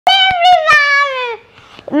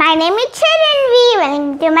My name is Chaaranvi.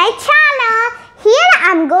 Welcome to my channel. Here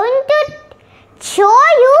I am going to show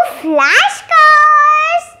you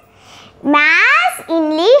flashcards, Maths,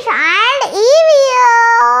 English and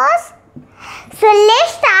EVS. So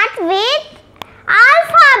let's start with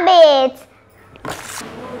alphabets.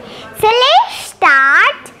 So let's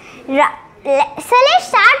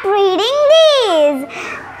start reading these.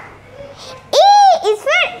 E is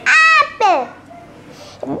for apple.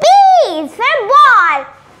 B is for ball.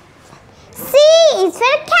 C is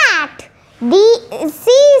for cat. C is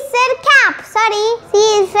for cap. C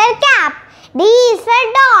is for cap. D is for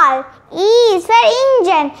doll. E is for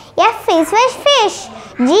engine. F is for fish.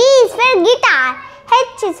 G is for guitar.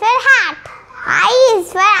 H is for hat. I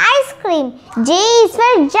is for ice cream. J is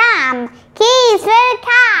for jam. K is for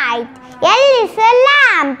kite. L is for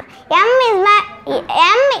lamp. M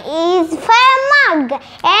is for mug.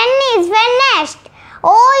 N is for nest.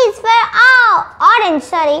 O is for orange.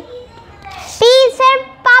 P is for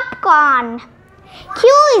popcorn. Q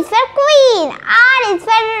is for queen. R is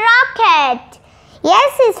for rocket.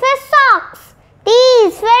 S is for socks. T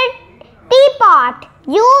is for teapot.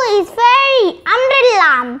 U is for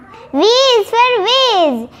umbrella. V is for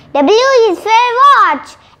vase. W is for watch.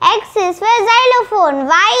 X is for xylophone.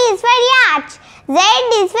 Y is for yacht. Z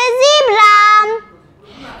is for zebra.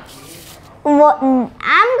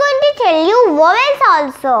 I'm going to tell you vowels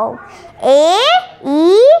also. A,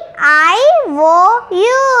 E, I, O,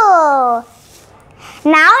 U.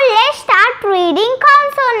 Now let's start reading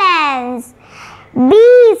consonants. B,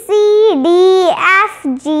 C, D, F,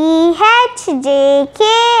 G, H, J, K,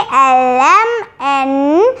 L, M,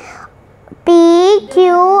 N, P, Q,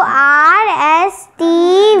 R, S, T,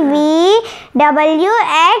 V, W,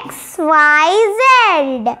 X, Y,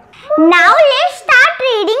 Z. Now let's start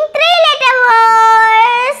reading 3-letter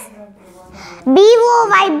words.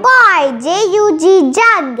 B-O-Y, boy. J-U-G,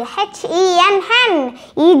 jug. H-E-N, hen.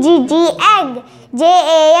 E-G-G, egg.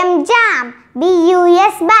 J-A-M, jam.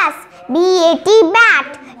 B-U-S, bus. B-A-T, bat.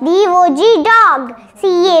 D-O-G, dog.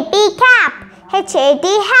 C-A-P, cap. H-A-T,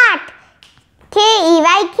 hat.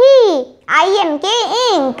 K-E-Y, key. I-N-K,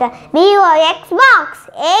 ink. B-O-X, box.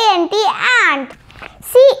 A-N-T, ant.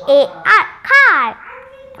 C-A-R, car.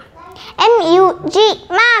 M-U-G,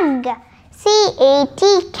 mug. C-A-T,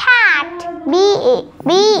 cat.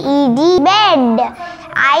 B-E-D, bed.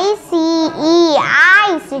 I-C-E,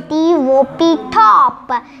 T-O-P, top.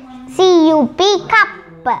 C-U-P, cup.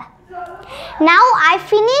 Now I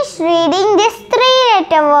finished reading these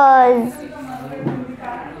 3-letter words.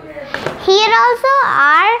 Here also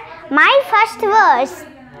are my first words.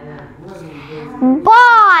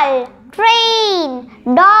 Ball, train,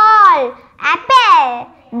 doll, apple,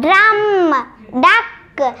 drum, duck,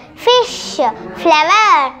 fish,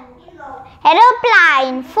 flower,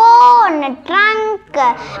 aeroplane, phone, truck,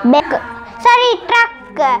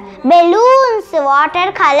 balloons,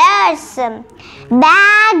 watercolors,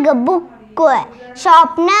 bag, book,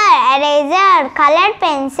 sharpener, eraser, colored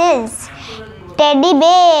pencils, teddy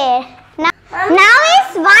bear. Now is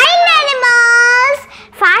wild animals.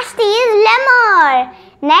 First is lemur.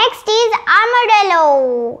 Next is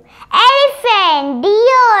armadillo, elephant,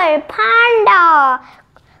 deer, panda,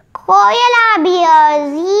 koala bear,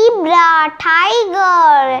 zebra,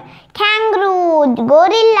 tiger, kangaroo,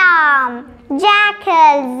 gorilla,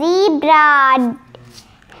 jackal, zebra.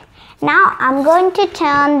 Now I'm going to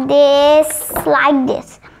turn this like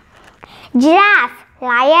this. Giraffe,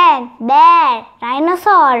 lion, bear,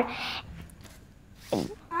 rhinoceros,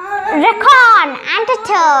 raccoon,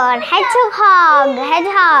 anteater,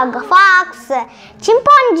 hedgehog, fox,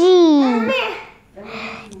 chimpanzee,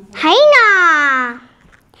 hyena,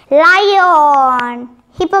 lion,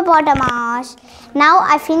 hippopotamus. Now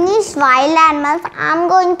I finished wild animals. I'm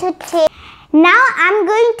going to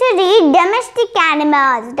read domestic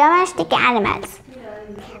animals.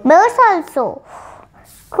 Birds also.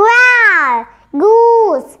 Quail,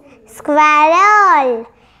 goose, squirrel,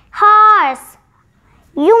 horse,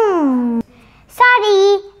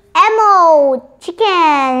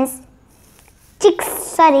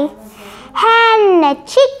 hen,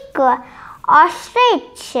 chick,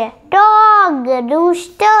 ostrich, dog,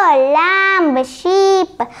 rooster, lamb,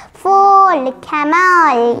 sheep, foal,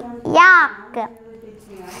 camel, yak.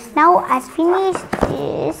 Now I finished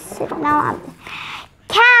this.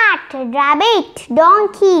 Cat, rabbit,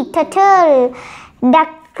 donkey, turtle,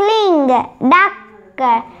 duckling, duck,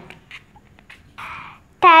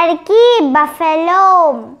 turkey,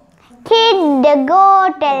 buffalo, kid,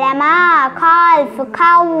 goat, llama, calf,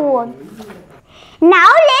 cow.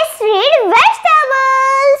 Now let's read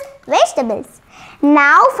vegetables.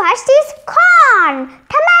 Now first is corn,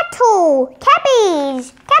 tomato, cabbage,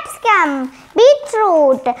 radish, capsicum,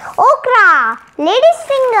 beetroot, okra, lady's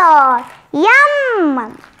finger,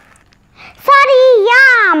 yam.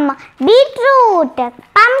 Beetroot,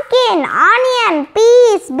 pumpkin, onion,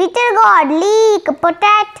 peas, bitter gourd, leek,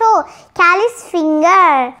 potato,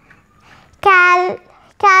 cauliflower,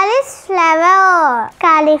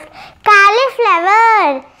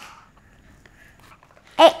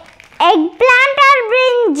 eggplant or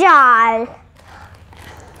brinjal,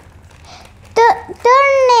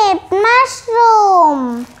 turnip,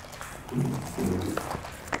 mushroom,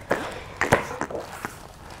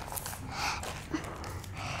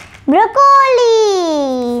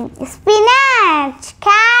 broccoli, spinach,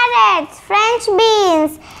 carrots, French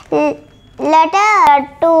beans,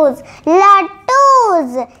 lettuce,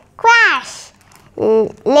 squash,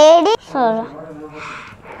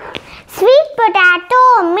 sweet potato,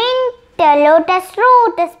 mint, lotus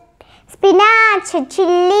root, spinach,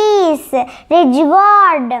 chilies, ridge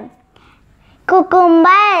gourd,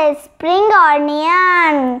 cucumber, spring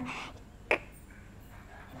onion,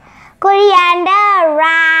 coriander,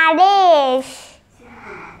 radish,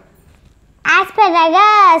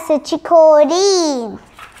 asparagus, chicory.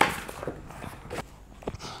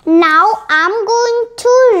 Now I'm going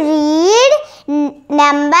to read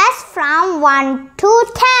numbers from 1 to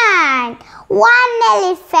 10. 1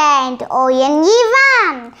 elephant,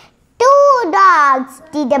 O-N-E-1. 2 dogs,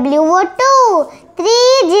 T-W-O-2.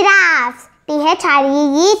 3 giraffes,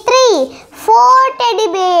 T-H-R-E-E-3. 4 teddy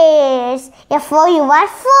bears,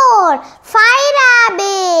 F-O-U-R-4. 5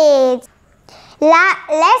 rabbits.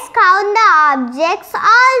 Let's count the objects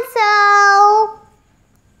also.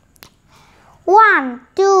 1,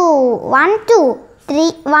 2, 1, 2,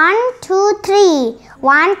 3, 1, 2, 3,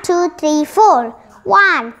 1, 2, 3, 4,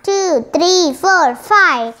 1, 2, 3, 4,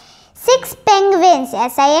 5, 6 penguins,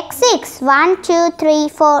 S-I-X 6, 1, 2, 3,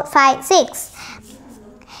 4, 5, 6.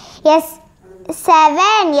 Yes,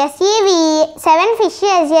 7, S-E-V, 7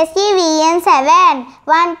 fishes, S-E-V-N 7,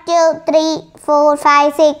 1, 2, 3, 4,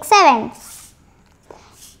 5, 6, 7.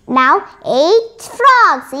 Now 8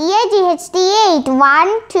 frogs, E-A-G-H-T 8,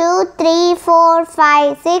 1, 2, 3, 4,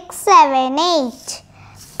 5, 6, 7, 8.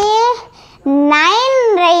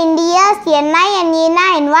 9 reindeers, N-I-N-E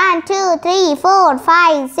 9, 1, 2, 3, 4,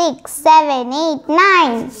 5, 6, 7, 8,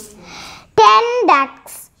 9. 10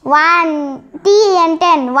 ducks, 1, T-N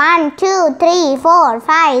 10, 1, 2, 3, 4,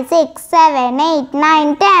 5, 6, 7, 8,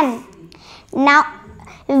 9, 10. Now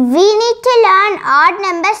we need to learn odd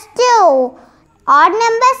numbers too. Odd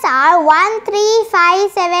numbers are 1, 3,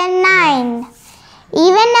 5, 7, 9.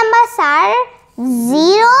 Even numbers are 0.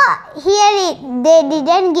 Here they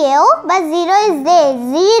didn't give, but 0 is there.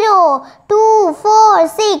 0, 2, 4,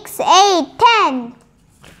 6, 8, 10.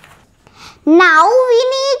 Now we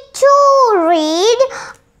need to read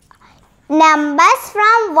numbers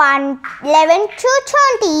from 11 to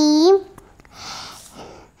 20.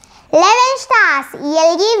 11 stars,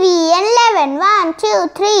 E-L-E-V-E-N 11, 1, 2,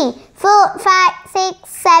 3, 4, 5, 6,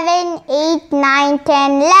 7, 8, 9,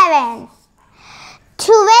 10, 11.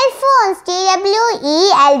 12 phones,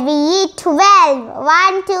 T-W-E-L-V-E 12,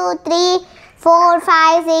 1, 2, 3, 4,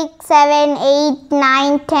 5, 6, 7, 8,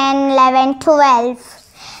 9, 10, 11, 12.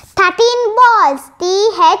 13 balls,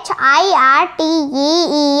 T-H-I-R-T-E-E-N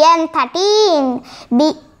 13.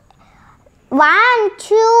 1,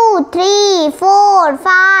 2, 3, 4,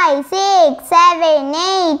 5, 6, 7,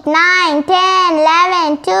 8, 9, 10,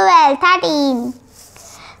 11, 12, 13.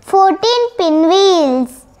 14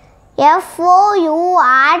 pinwheels, F-O-U-R-T-E-N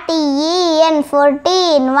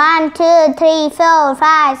 14. 1, 2, 3, 4,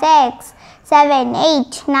 5, 6, 7,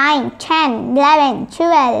 8, 9, 10, 11,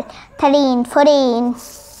 12, 13, 14.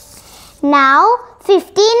 Now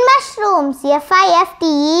 15 mushrooms,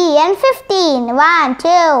 F-I-F-T-E-N 15. 1,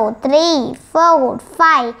 2, 3, 4,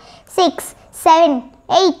 5, 6, 7,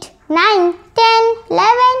 8, 9, 10,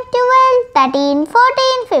 11, 12, 13,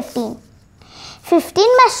 14, 15.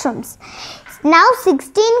 15 mushrooms. Now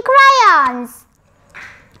 16 crayons.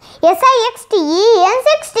 S-I-X-T-E-N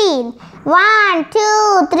 16. 1,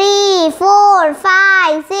 2, 3, 4,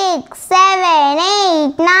 5, 6, 7,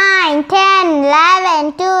 8, 9, 10,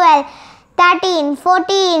 11, 12, 13,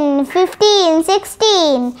 14, 15,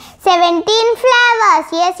 16. 17 flowers.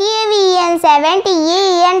 S-E-V-E-N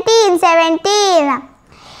 17, 17.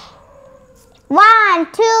 1,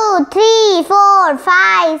 2, 3, 4,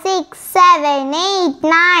 5, 6, 7, 8,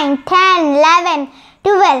 9, 10, 11,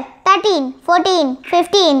 12, 13, 14,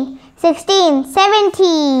 15, 16,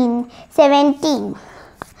 17.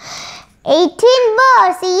 18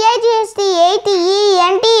 birds, E-I-G-H-T,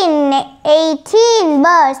 18, 18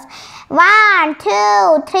 birds. 1,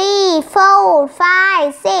 2, 3, 4,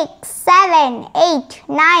 5, 6, 7, 8,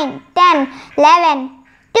 9, 10, 11,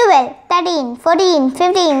 12, 13, 14,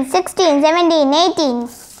 15, 16, 17, 18,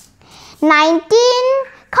 19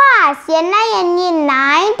 cars.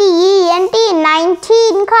 N-I-N-E-90-E-N-T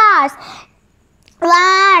 19 cars.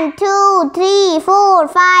 1, 2, 3, 4,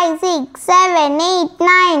 5, 6, 7, 8,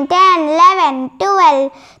 9, 10, 11,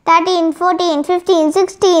 12, 13, 14, 15,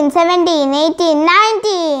 16, 17, 18,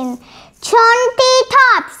 19. 20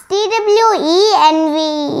 tops.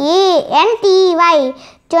 T-W-E-N-V-E-N-T-Y.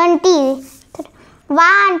 20.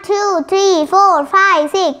 1, 2, 3, 4,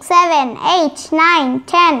 5, 6, 7, 8, 9,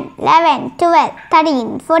 10, 11, 12,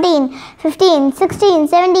 13, 14, 15, 16,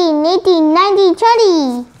 17, 18, 19,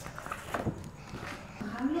 20.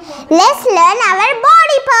 Let's learn our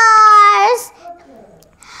body parts.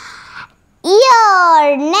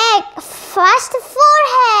 Ear, neck, first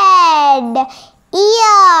forehead,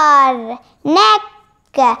 ear, neck,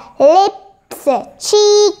 lips,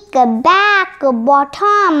 cheek, back,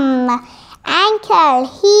 bottom, ankle,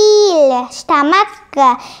 heel, stomach,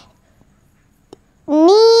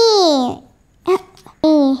 knee,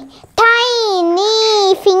 thigh,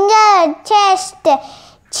 knee, finger, chest,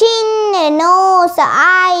 chin, nose,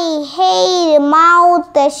 eye, hair,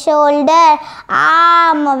 mouth, shoulder,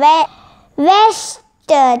 arm, waist,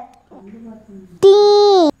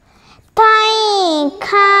 knee, thigh,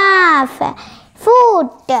 calf,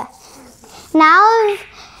 foot. Now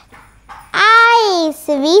eyes,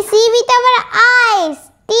 we see with our eyes.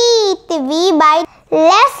 Teeth, we bite.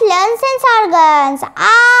 Let's learn sense organs.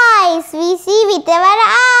 Eyes, we see with our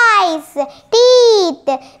eyes. Teeth,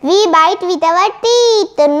 we bite with our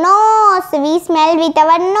teeth. Nose, we smell with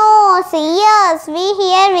our nose. Ears, we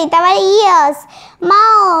hear with our ears.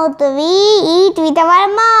 Mouth, we eat with our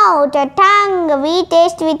mouth. Tongue, we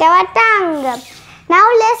taste with our tongue. Now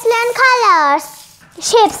let's learn colors.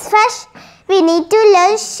 Shapes. First, we need to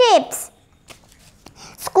learn shapes.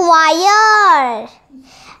 Square,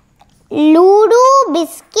 Ludo,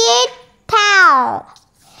 biscuit, towel.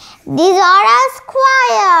 These are all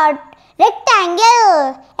square.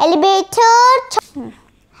 Rectangle, elevator,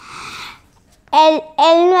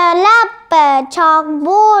 envelope,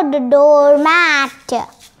 chalkboard, doormat.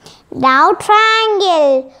 Now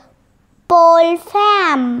triangle, pole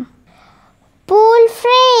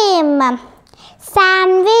frame,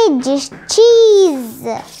 sandwich, cheese.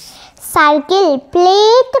 Circle,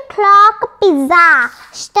 plate, clock, pizza.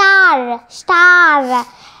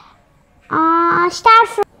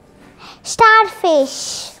 Starfish.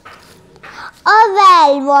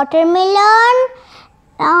 Oval, watermelon.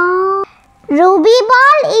 Ruby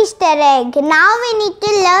ball, Easter egg. Now we need to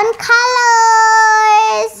learn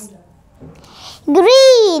colors.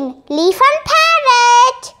 Green, leaf and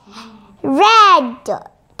parrot. Red,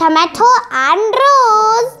 tomato and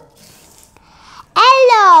rose.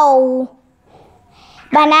 Yellow,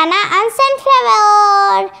 banana and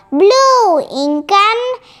sunflower. Blue, ink and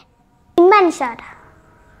shot.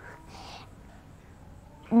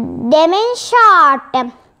 Lemon shot.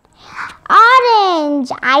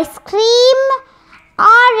 Orange, ice cream,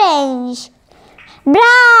 orange.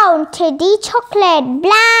 Brown, teddy chocolate.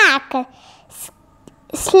 Black,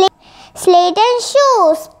 slate and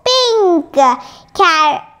shoes. Pink,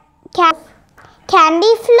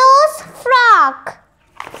 candy floss, frock.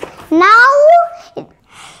 Now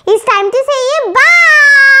it's time to say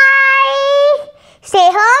bye. Stay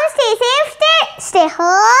home, stay safe, stay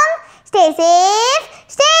home, stay safe.